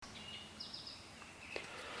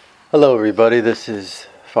Hello, everybody. This is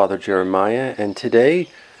Father Jeremiah, and today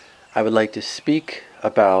I would like to speak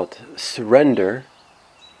about surrender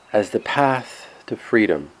as the path to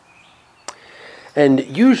freedom. And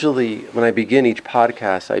usually, when I begin each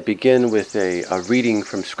podcast, I begin with a reading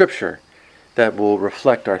from Scripture that will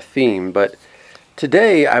reflect our theme. But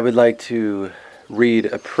today, I would like to read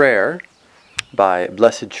a prayer by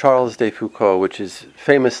Blessed Charles de Foucauld, which is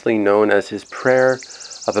famously known as his prayer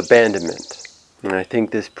of abandonment. And I think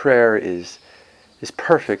this prayer is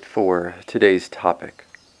perfect for today's topic.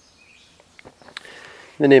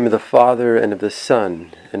 In the name of the Father, and of the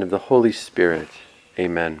Son, and of the Holy Spirit.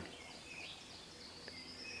 Amen.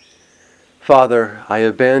 Father, I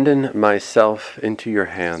abandon myself into your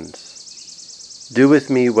hands. Do with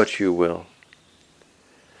me what you will.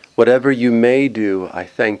 Whatever you may do, I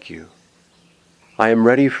thank you. I am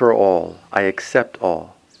ready for all. I accept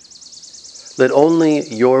all. Let only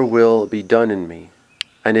your will be done in me,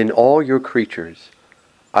 and in all your creatures.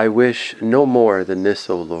 I wish no more than this,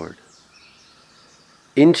 O Lord.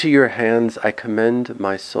 Into your hands I commend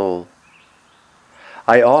my soul.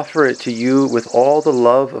 I offer it to you with all the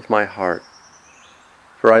love of my heart.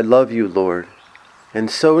 For I love you, Lord,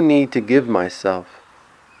 and so need to give myself,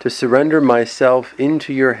 to surrender myself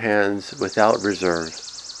into your hands without reserve,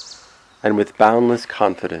 and with boundless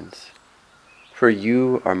confidence, for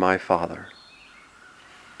you are my Father.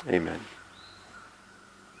 Amen.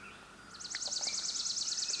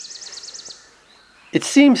 It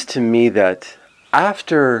seems to me that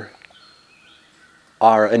after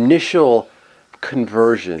our initial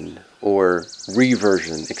conversion or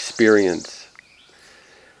reversion experience,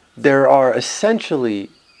 there are essentially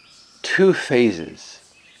two phases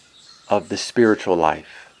of the spiritual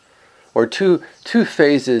life, or two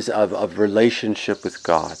phases of relationship with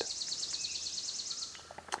God.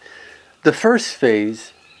 The first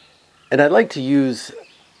phase, and I'd like to use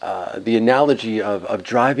the analogy of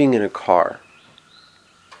driving in a car.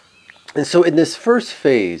 And so in this first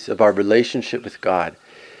phase of our relationship with God,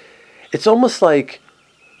 it's almost like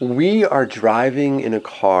we are driving in a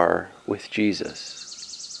car with Jesus.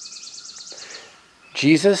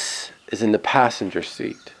 Jesus is in the passenger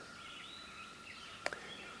seat.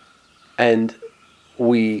 And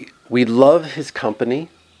we love his company.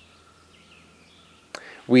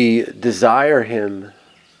 We desire him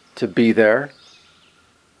to be there.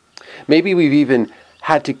 Maybe we've even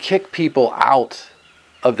had to kick people out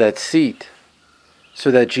of that seat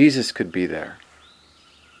so that Jesus could be there.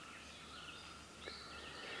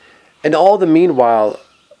 And all the meanwhile,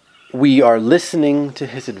 we are listening to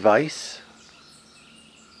his advice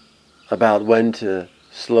about when to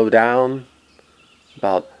slow down,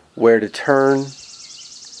 about where to turn.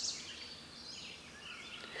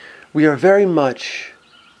 We are very much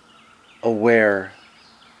aware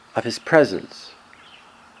of his presence.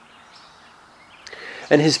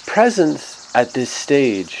 And his presence at this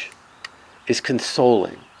stage is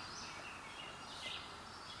consoling.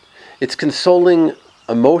 It's consoling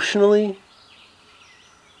emotionally,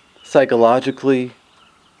 psychologically,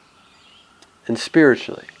 and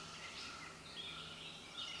spiritually.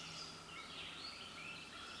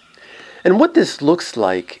 And what this looks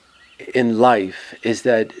like in life is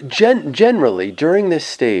that generally during this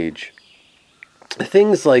stage,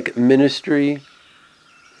 things like ministry,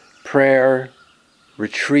 prayer,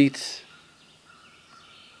 retreats,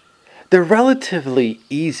 they're relatively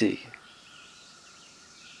easy.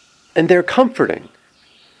 And they're comforting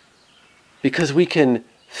because we can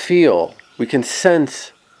feel, we can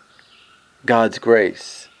sense God's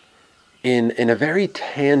grace in a very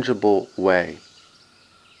tangible way.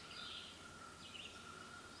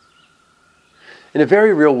 In a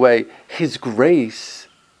very real way, his grace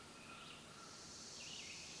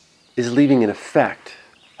is leaving an effect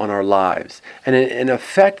on our lives, and an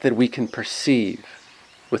effect that we can perceive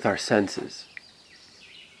with our senses.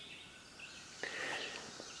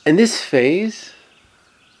 And this phase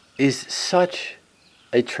is such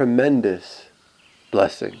a tremendous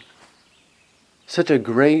blessing, such a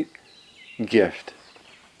great gift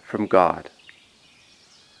from God.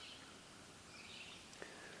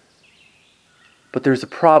 But there's a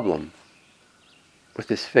problem with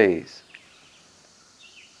this phase.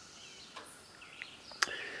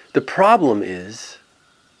 The problem is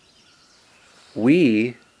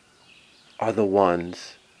we are the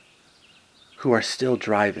ones who are still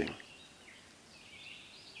driving.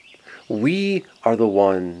 We are the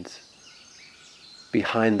ones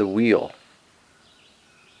behind the wheel.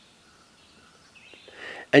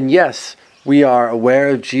 And yes, we are aware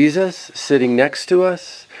of Jesus sitting next to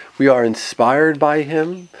us. We are inspired by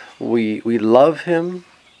him. We love him.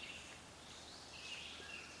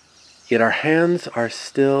 yet our hands are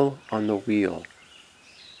still on the wheel.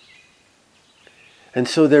 And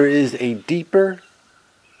so there is a deeper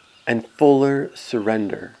and fuller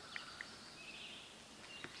surrender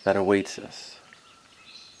that awaits us.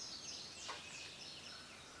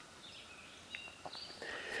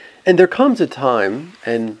 And there comes a time,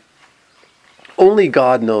 and only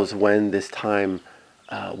God knows when this time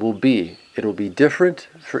will be. It will be different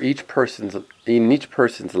for in each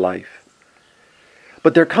person's life.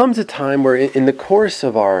 But there comes a time where in the course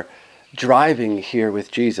of our driving here with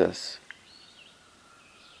Jesus,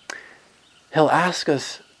 He'll ask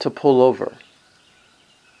us to pull over.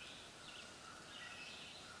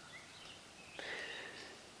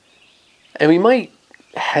 And we might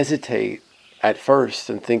hesitate at first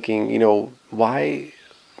and thinking, why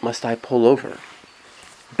must I pull over?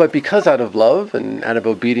 But because out of love and out of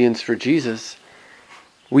obedience for Jesus,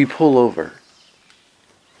 we pull over.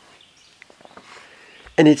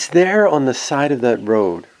 And it's there on the side of that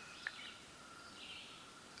road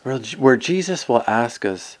where Jesus will ask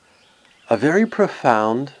us a very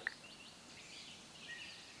profound,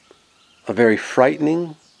 a very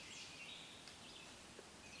frightening,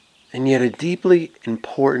 and yet a deeply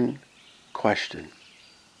important question.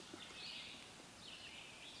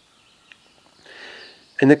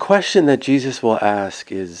 And the question that Jesus will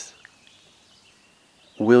ask is,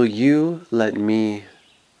 will you let me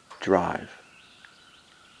drive?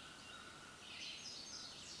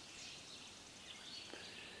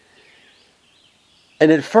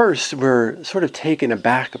 And at first, we're sort of taken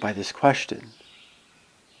aback by this question.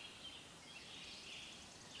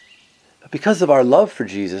 But because of our love for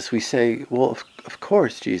Jesus, we say, well, of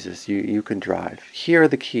course, Jesus, you can drive. Here are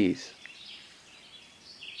the keys.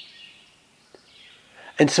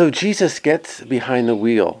 And so Jesus gets behind the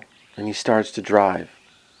wheel and he starts to drive.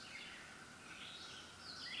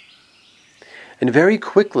 And very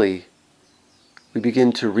quickly, we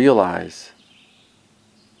begin to realize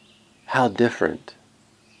how different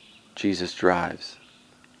Jesus drives.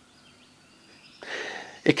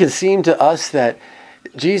 It can seem to us that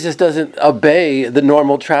Jesus doesn't obey the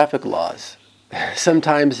normal traffic laws.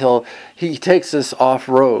 Sometimes he takes us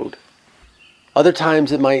off-road. Other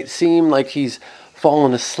times it might seem like he's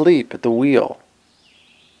fallen asleep at the wheel.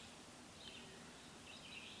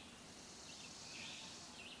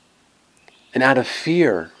 And out of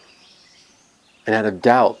fear and out of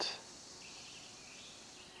doubt,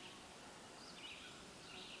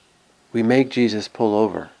 we make Jesus pull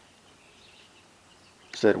over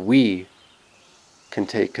so that we can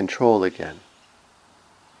take control again.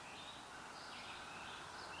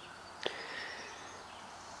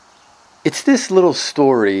 It's this little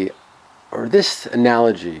story, or this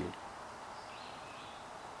analogy,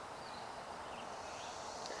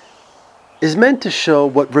 is meant to show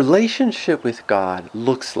what relationship with God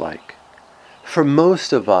looks like for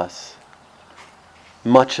most of us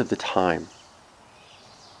much of the time.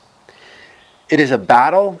 It is a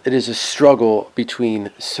battle, it is a struggle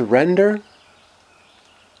between surrender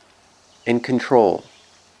and control.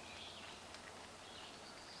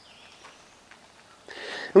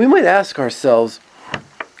 And we might ask ourselves,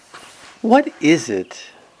 what is it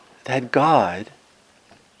that God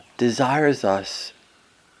desires us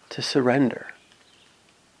to surrender?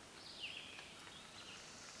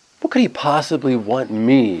 What could he possibly want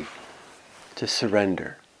me to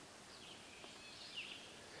surrender?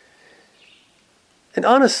 And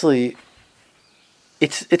honestly,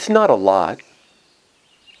 it's not a lot.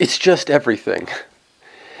 It's just everything.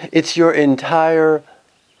 It's your entire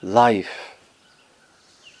life.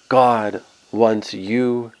 God wants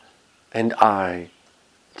you and I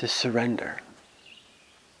to surrender.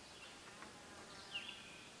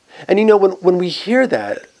 And when we hear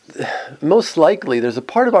that, most likely there's a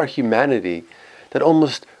part of our humanity that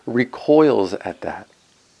almost recoils at that.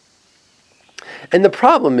 And the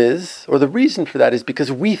problem is, or the reason for that is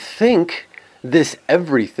because we think this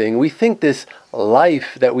everything, we think this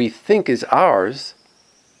life that we think is ours,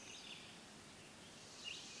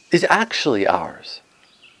 is actually ours.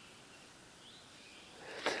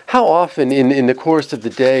 How often in the course of the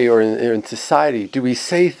day or in society do we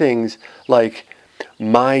say things like,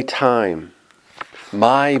 my time,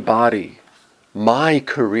 my body, my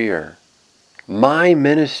career, my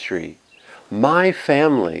ministry, my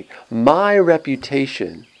family, my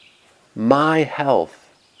reputation, my health?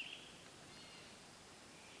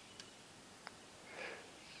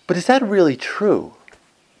 But is that really true?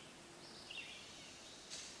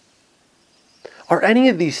 Are any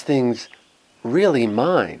of these things really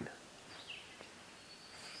mine?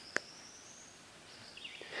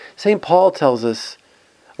 St. Paul tells us,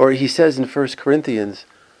 or he says in 1 Corinthians,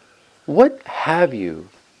 what have you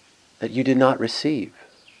that you did not receive?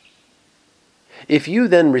 If you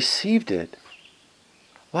then received it,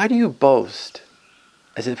 why do you boast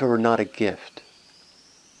as if it were not a gift?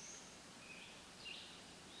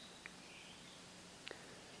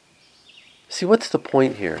 See, what's the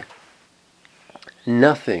point here?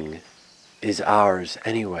 Nothing is ours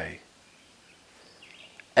anyway.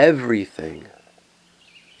 Everything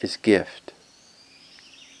is gift.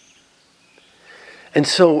 And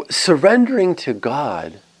so surrendering to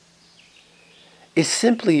God is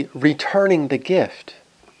simply returning the gift.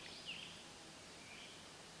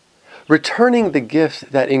 Returning the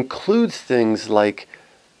gift that includes things like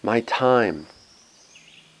my time,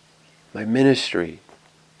 my ministry,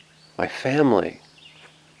 my family,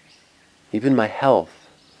 even my health.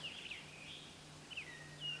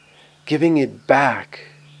 Giving it back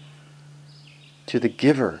to the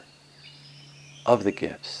giver of the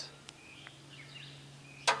gifts.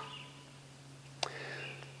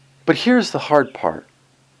 But here's the hard part.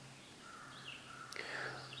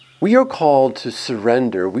 We are called to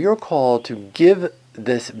surrender. We are called to give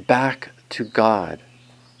this back to God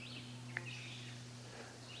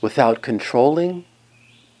without controlling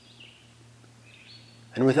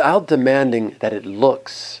and without demanding that it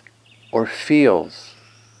looks or feels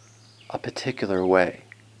a particular way.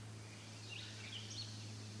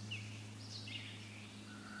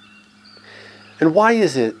 And why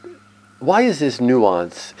is this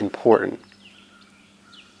nuance important?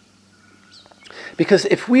 Because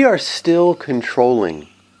if we are still controlling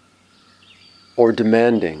or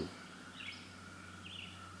demanding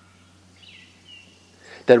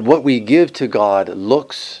that what we give to God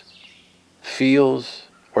looks, feels,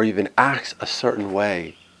 or even acts a certain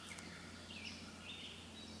way,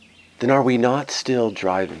 then are we not still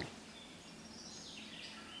driving?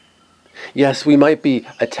 Yes, we might be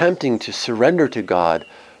attempting to surrender to God,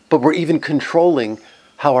 but we're even controlling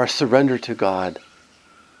how our surrender to God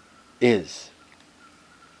is.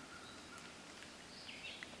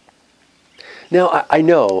 Now, I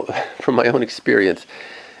know from my own experience,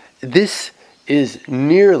 this is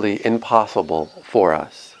nearly impossible for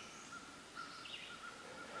us.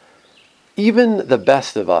 Even the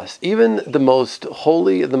best of us, even the most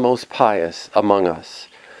holy, the most pious among us,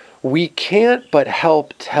 we can't but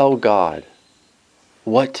help tell God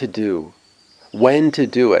what to do, when to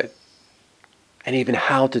do it, and even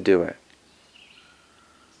how to do it.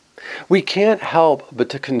 We can't help but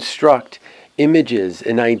to construct images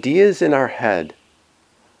and ideas in our head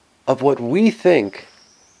of what we think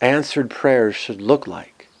answered prayers should look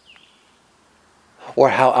like, or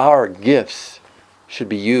how our gifts should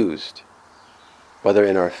be used, whether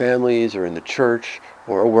in our families or in the church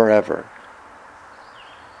or wherever.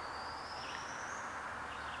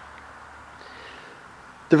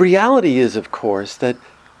 The reality is, of course, that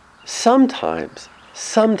sometimes,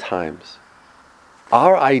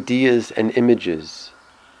 our ideas and images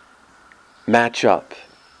match up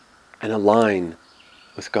and align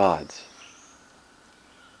with God's.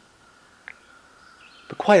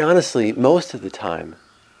 But quite honestly, most of the time,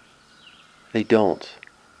 they don't.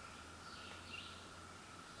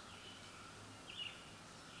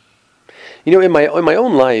 You know, in my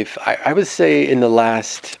own life, I would say in the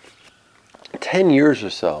last 10 years or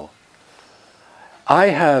so, I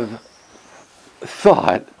have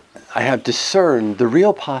discerned the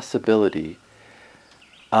real possibility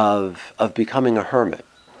of becoming a hermit.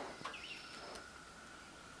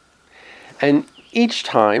 And each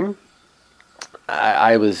time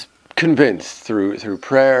I was convinced through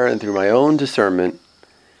prayer and through my own discernment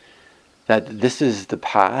that this is the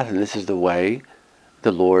path and this is the way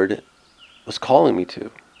the Lord was calling me to.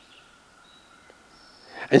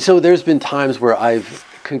 And so there's been times where I've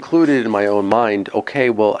concluded in my own mind, okay,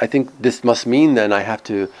 well, I think this must mean then I have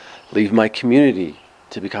to leave my community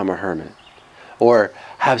to become a hermit, or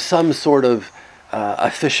have some sort of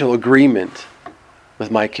official agreement with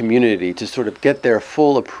my community to sort of get their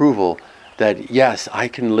full approval that, yes, I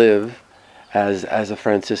can live as a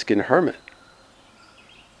Franciscan hermit.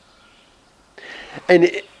 And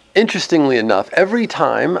interestingly enough, every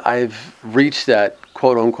time I've reached that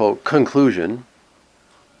quote-unquote conclusion,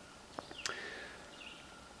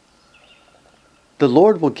 the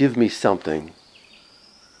Lord will give me something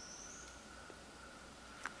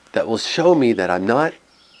that will show me that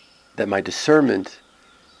my discernment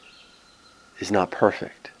is not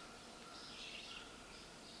perfect.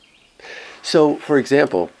 So, for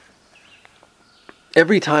example,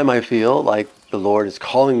 every time I feel like the Lord is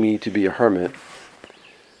calling me to be a hermit,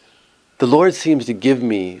 the Lord seems to give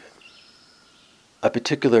me a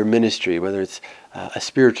particular ministry, whether it's a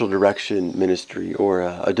spiritual direction ministry or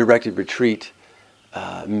a directed retreat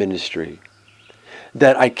ministry,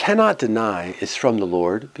 that I cannot deny is from the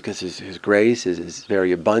Lord, because His grace is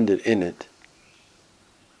very abundant in it.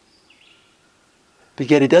 But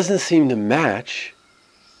yet it doesn't seem to match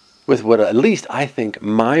with what at least I think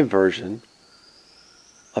my version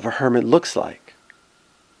of a hermit looks like.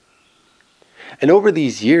 And over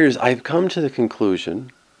these years, I've come to the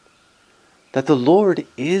conclusion that the Lord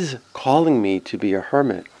is calling me to be a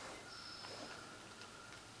hermit.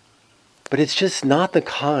 But it's just not the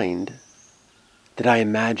kind that I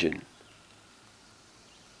imagine.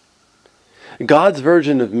 God's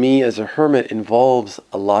version of me as a hermit involves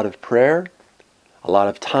a lot of prayer, a lot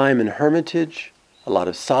of time in hermitage, a lot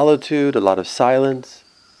of solitude, a lot of silence.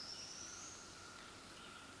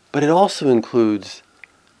 But it also includes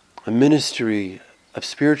a ministry of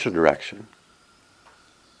spiritual direction,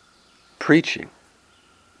 preaching,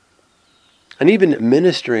 and even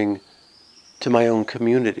ministering to my own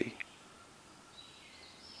community.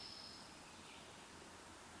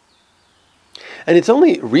 And it's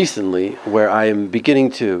only recently where I am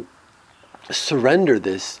beginning to surrender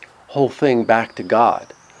this whole thing back to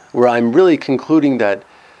God, where I'm really concluding that,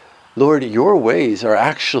 Lord, your ways are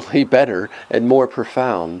actually better and more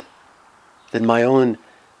profound than my own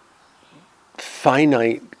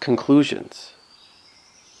finite conclusions.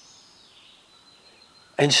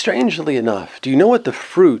 And strangely enough, do you know what the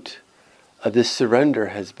fruit of this surrender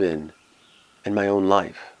has been in my own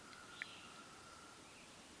life?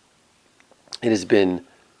 It has been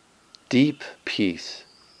deep peace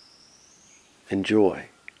and joy.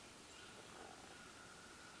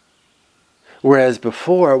 Whereas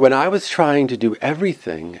before, when I was trying to do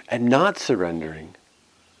everything and not surrendering,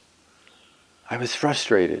 I was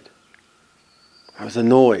frustrated. I was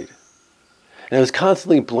annoyed. And I was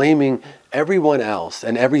constantly blaming everyone else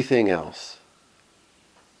and everything else.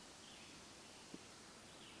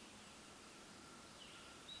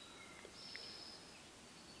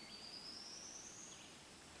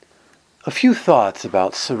 A few thoughts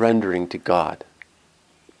about surrendering to God.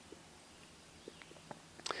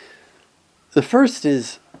 The first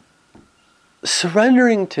is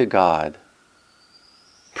surrendering to God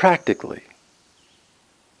practically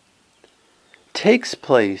takes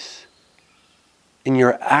place in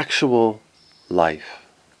your actual life.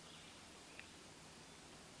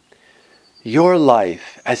 Your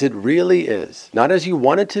life as it really is, not as you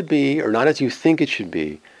want it to be or not as you think it should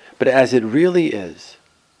be, but as it really is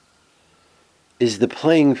the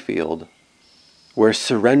playing field where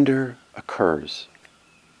surrender occurs.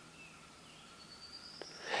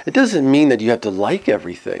 It doesn't mean that you have to like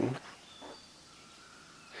everything.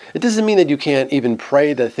 It doesn't mean that you can't even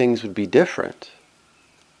pray that things would be different.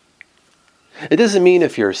 It doesn't mean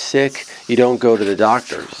if you're sick, you don't go to the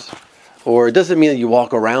doctors. Or it doesn't mean that you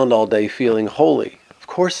walk around all day feeling holy. Of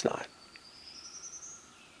course not.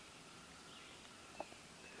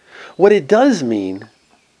 What it does mean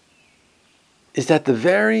is that the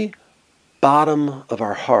very bottom of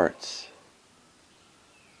our hearts,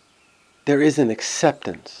 there is an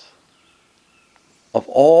acceptance of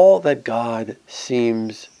all that God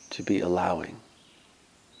seems to be allowing.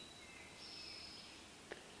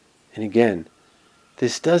 And again,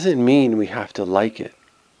 this doesn't mean we have to like it.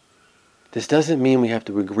 This doesn't mean we have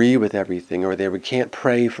to agree with everything or that we can't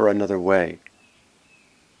pray for another way.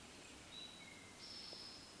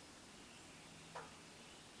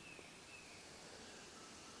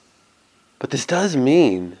 But this does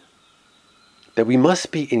mean that we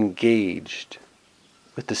must be engaged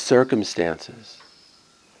with the circumstances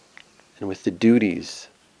and with the duties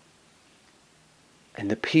and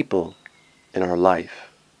the people in our life.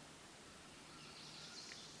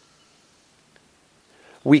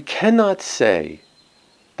 We cannot say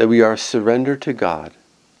that we are surrendered to God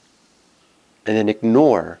and then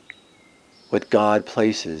ignore what God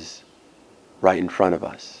places right in front of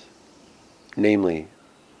us, namely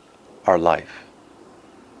our life.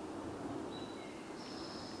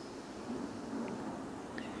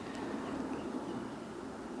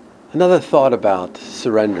 Another thought about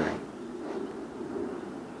surrendering.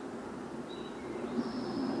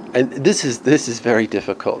 And this is very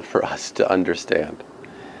difficult for us to understand.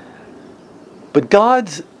 But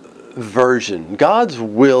God's version, God's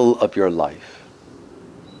will of your life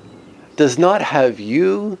does not have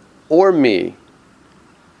you or me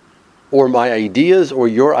or my ideas or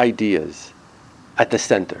your ideas at the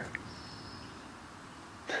center.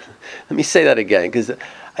 Let me say that again, because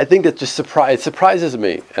I think that just surprises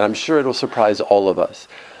me, and I'm sure it'll surprise all of us.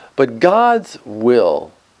 But God's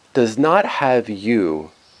will does not have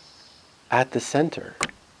you at the center.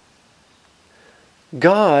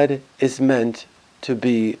 God is meant to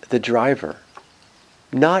be the driver,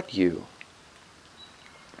 not you.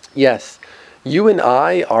 Yes, You and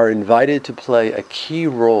I are invited to play a key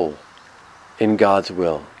role in God's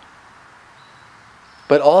will.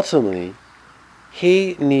 But ultimately,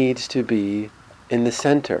 He needs to be in the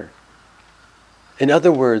center. In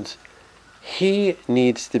other words, He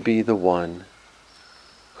needs to be the one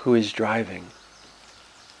who is driving.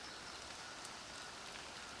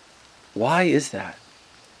 Why is that?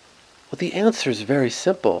 Well, the answer is very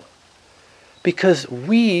simple. Because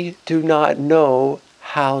we do not know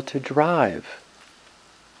how to drive.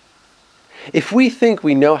 If we think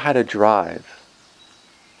we know how to drive,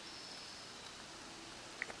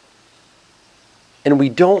 and we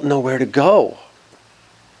don't know where to go,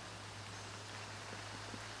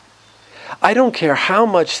 I don't care how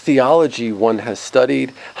much theology one has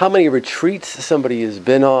studied, how many retreats somebody has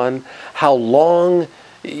been on, how long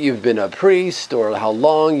you've been a priest, or how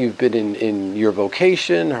long you've been in your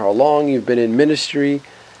vocation, how long you've been in ministry.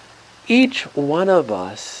 Each one of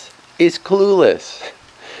us is clueless.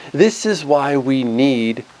 This is why we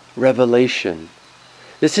need revelation.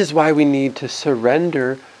 This is why we need to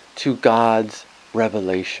surrender to God's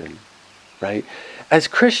revelation, right? As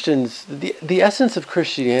Christians, the essence of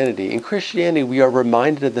Christianity, in Christianity we are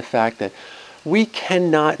reminded of the fact that we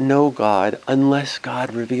cannot know God unless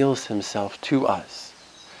God reveals Himself to us.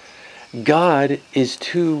 God is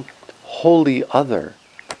too wholly other,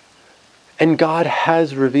 and God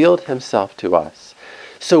has revealed Himself to us.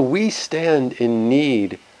 So we stand in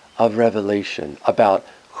need of revelation about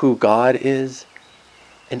who God is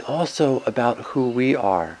and also about who we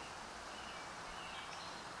are.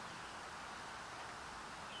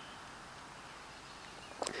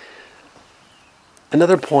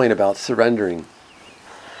 Another point about surrendering.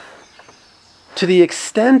 To the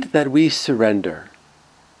extent that we surrender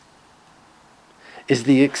is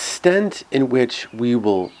the extent in which we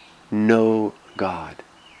will know God.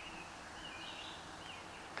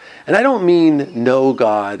 And I don't mean know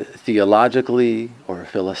God theologically or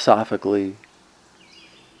philosophically,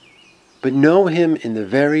 but know Him in the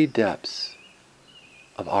very depths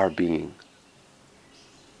of our being.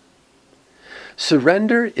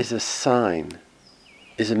 Surrender is a sign,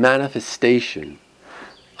 is a manifestation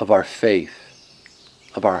of our faith,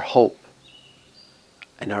 of our hope,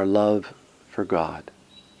 and our love for God.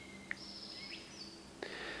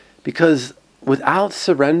 Because without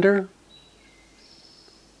surrender,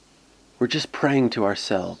 we're just praying to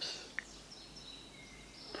ourselves,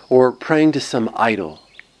 or praying to some idol,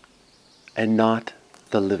 and not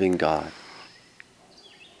the living God.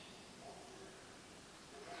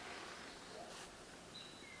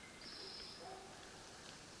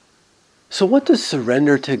 So what does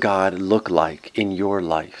surrender to God look like in your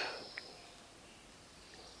life?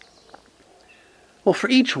 Well, for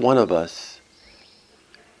each one of us,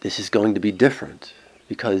 this is going to be different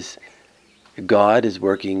because God is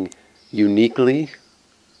working uniquely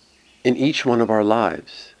in each one of our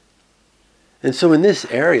lives. And so in this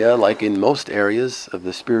area, like in most areas of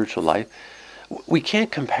the spiritual life, we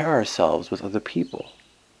can't compare ourselves with other people.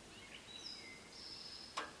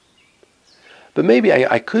 But maybe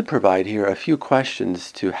I could provide here a few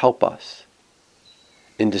questions to help us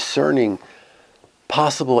in discerning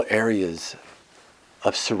possible areas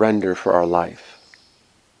of surrender for our life.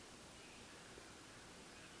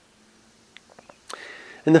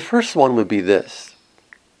 And the first one would be this.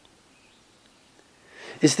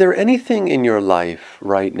 Is there anything in your life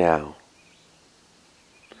right now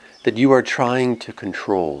that you are trying to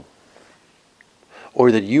control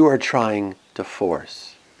or that you are trying to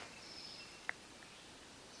force?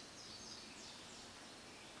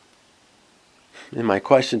 And my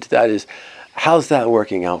question to that is, how's that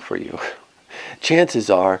working out for you? Chances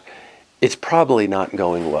are, it's probably not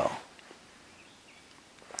going well.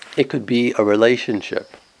 It could be a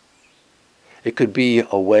relationship. It could be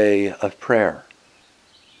a way of prayer.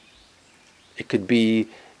 It could be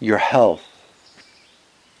your health.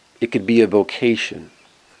 It could be a vocation.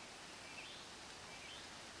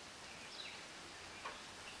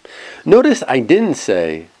 Notice I didn't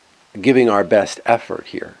say giving our best effort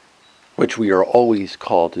here, which we are always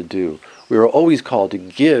called to do. We are always called to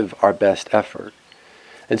give our best effort.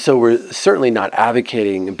 And so we're certainly not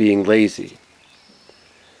advocating being lazy.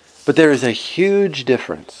 But there is a huge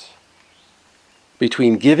difference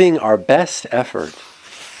between giving our best effort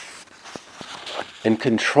and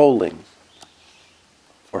controlling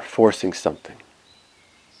or forcing something.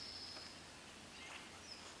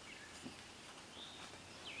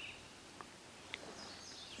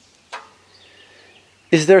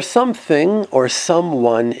 Is there something or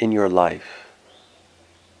someone in your life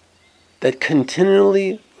that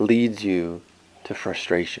continually leads you to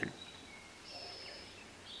frustration?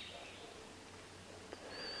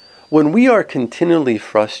 When we are continually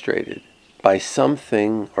frustrated by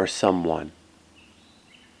something or someone,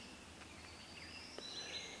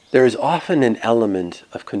 there is often an element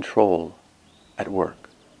of control at work.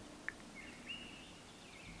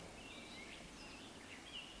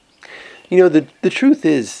 You know, the truth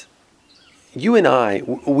is, you and I,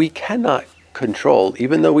 we cannot control,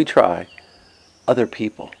 even though we try, other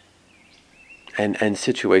people and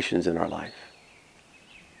situations in our life.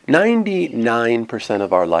 99%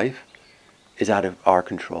 of our life is out of our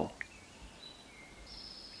control.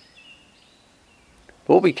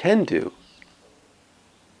 But what we can do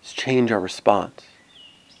is change our response.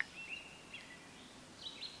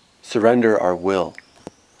 Surrender our will.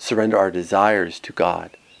 Surrender our desires to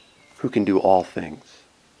God, who can do all things.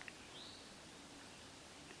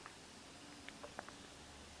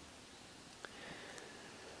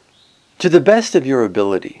 To the best of your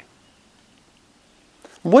ability,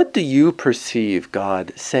 what do you perceive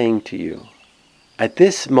God saying to you at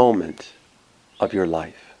this moment of your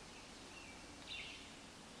life?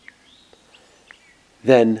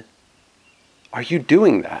 Then, are you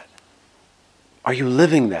doing that? Are you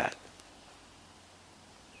living that?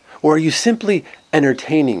 Or are you simply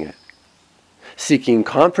entertaining it, seeking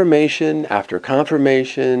confirmation after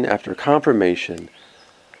confirmation after confirmation,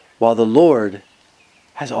 while the Lord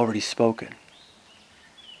has already spoken?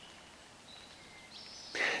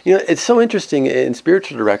 You know, it's so interesting in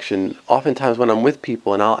spiritual direction, oftentimes when I'm with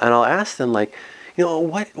people and I'll ask them, like, you know,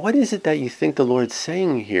 what is it that you think the Lord's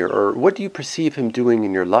saying here? Or what do you perceive him doing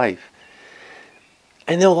in your life?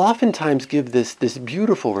 And they'll oftentimes give this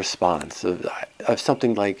beautiful response of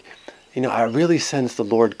something like, you know, I really sense the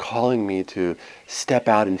Lord calling me to step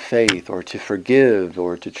out in faith, or to forgive,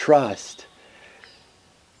 or to trust.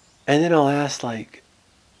 And then I'll ask, like,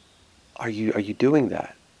 are you doing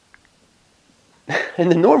that?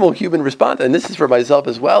 And the normal human response, and this is for myself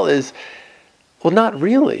as well, is, well, not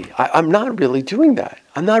really. I'm not really doing that.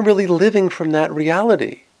 I'm not really living from that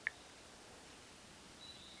reality.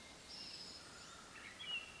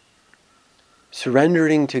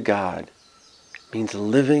 Surrendering to God means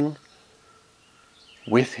living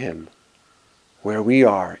with him where we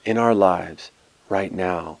are in our lives right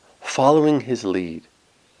now, following his lead,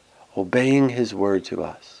 obeying his word to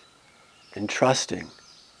us, and trusting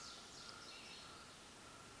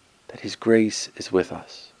that his grace is with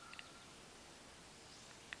us.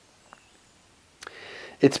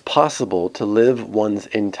 It's possible to live one's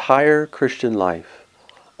entire Christian life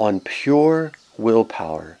on pure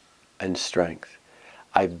willpower and strength.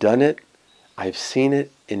 I've done it. I've seen it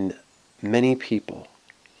in many people.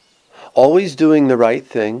 Always doing the right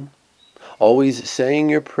thing, always saying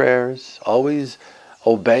your prayers, always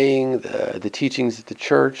obeying the teachings of the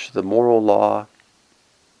church, the moral law,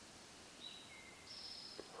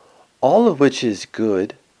 all of which is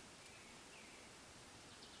good,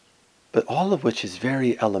 but all of which is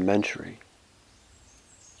very elementary,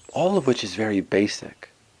 all of which is very basic.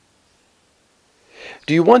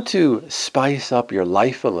 Do you want to spice up your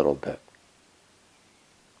life a little bit?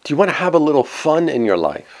 Do you want to have a little fun in your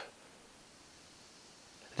life?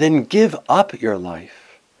 Then give up your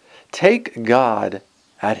life. Take God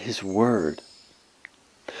at his word.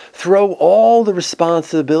 Throw all the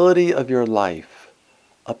responsibility of your life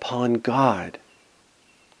upon God.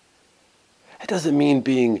 It doesn't mean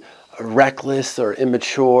being reckless or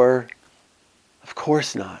immature. Of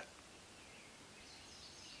course not.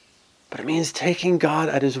 But it means taking God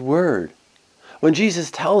at his word. When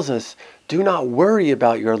Jesus tells us, do not worry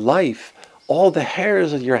about your life, all the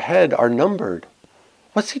hairs of your head are numbered.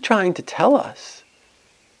 What's he trying to tell us?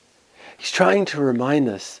 He's trying to remind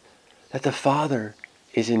us that the Father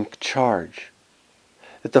is in charge,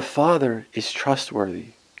 that the Father is trustworthy,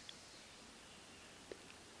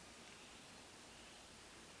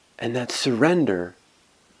 and that surrender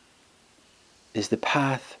is the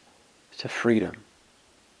path to freedom.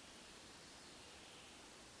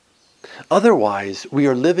 Otherwise, we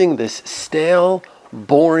are living this stale,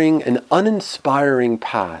 boring, and uninspiring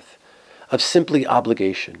path of simply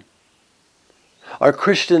obligation. Our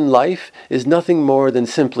Christian life is nothing more than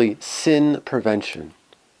simply sin prevention.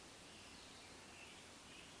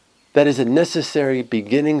 That is a necessary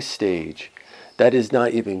beginning stage that is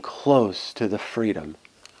not even close to the freedom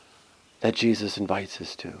that Jesus invites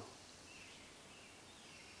us to.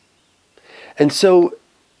 And so,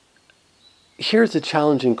 here's a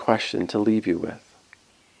challenging question to leave you with.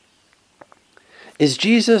 Is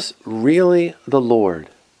Jesus really the Lord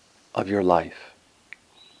of your life?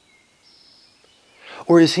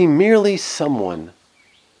 Or is he merely someone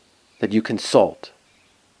that you consult?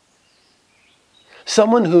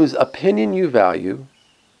 Someone whose opinion you value,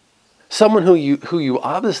 someone who you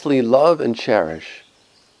obviously love and cherish,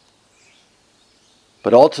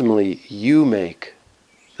 but ultimately you make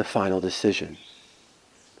the final decision.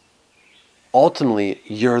 Ultimately,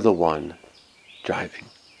 you're the one driving.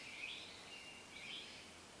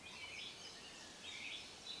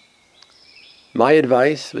 My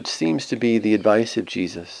advice, which seems to be the advice of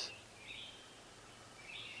Jesus,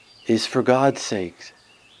 is for God's sake,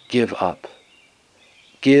 give up.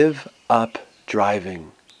 Give up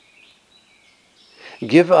driving.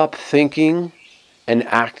 Give up thinking and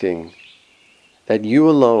acting that you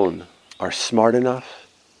alone are smart enough,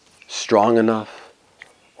 strong enough,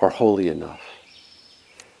 or holy enough.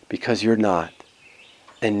 Because you're not,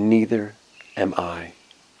 and neither am I.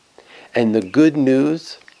 And the good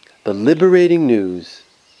news, the liberating news,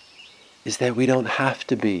 is that we don't have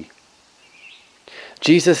to be.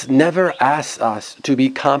 Jesus never asks us to be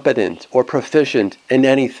competent or proficient in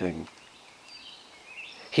anything.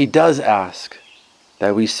 He does ask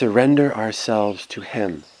that we surrender ourselves to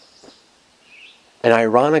Him. And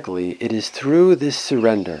ironically, it is through this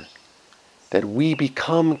surrender that we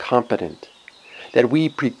become competent, that we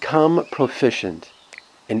become proficient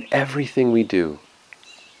in everything we do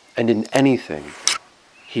and in anything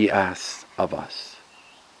He asks of us.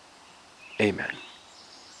 Amen.